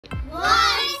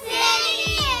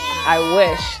I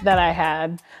wish that I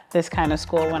had this kind of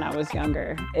school when I was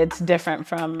younger. It's different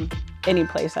from any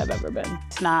place I've ever been.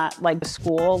 It's not like a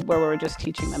school where we're just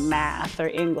teaching them math or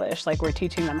English, like we're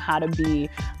teaching them how to be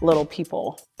little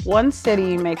people. One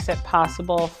City makes it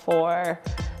possible for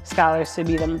scholars to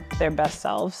be their best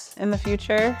selves in the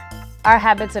future. Our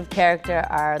habits of character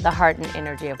are the heart and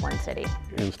energy of One City.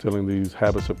 Instilling these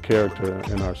habits of character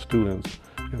in our students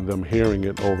and them hearing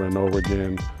it over and over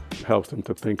again helps them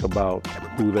to think about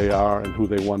who they are and who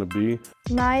they want to be.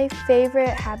 My favorite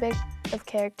habit of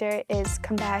character is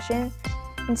compassion.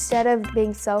 Instead of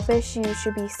being selfish, you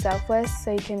should be selfless,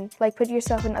 so you can put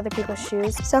yourself in other people's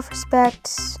shoes. Self-respect,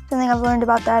 something I've learned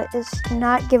about that is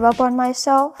not give up on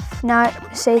myself,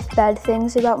 not say bad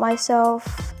things about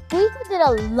myself. We did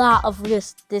a lot of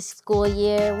this school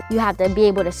year. You have to be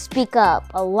able to speak up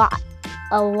a lot.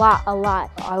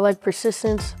 I like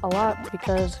persistence a lot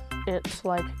because it's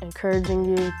like encouraging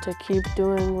you to keep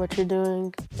doing what you're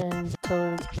doing and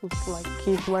to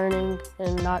keep learning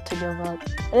and not to give up.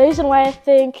 The reason why I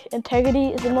think integrity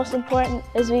is the most important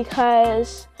is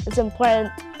because it's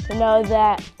important to know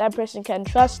that that person can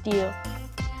trust you,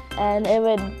 and it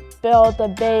would build the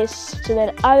base so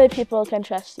that other people can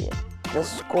trust you. The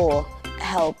school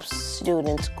helps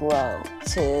students grow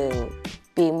to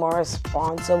be more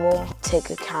responsible, take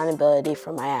accountability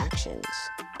for my actions.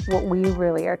 What we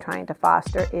really are trying to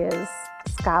foster is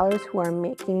scholars who are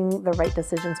making the right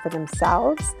decisions for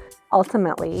themselves.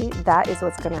 Ultimately, that is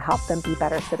what's going to help them be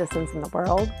better citizens in the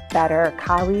world, better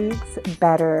colleagues,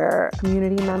 better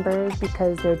community members,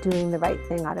 because they're doing the right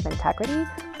thing out of integrity,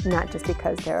 not just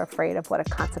because they're afraid of what a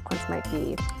consequence might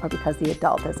be or because the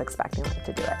adult is expecting them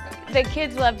to do it. The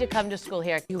kids love to come to school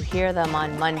here. You hear them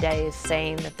on Mondays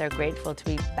saying that they're grateful to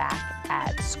be back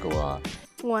at school.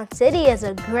 One City is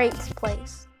a great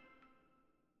place.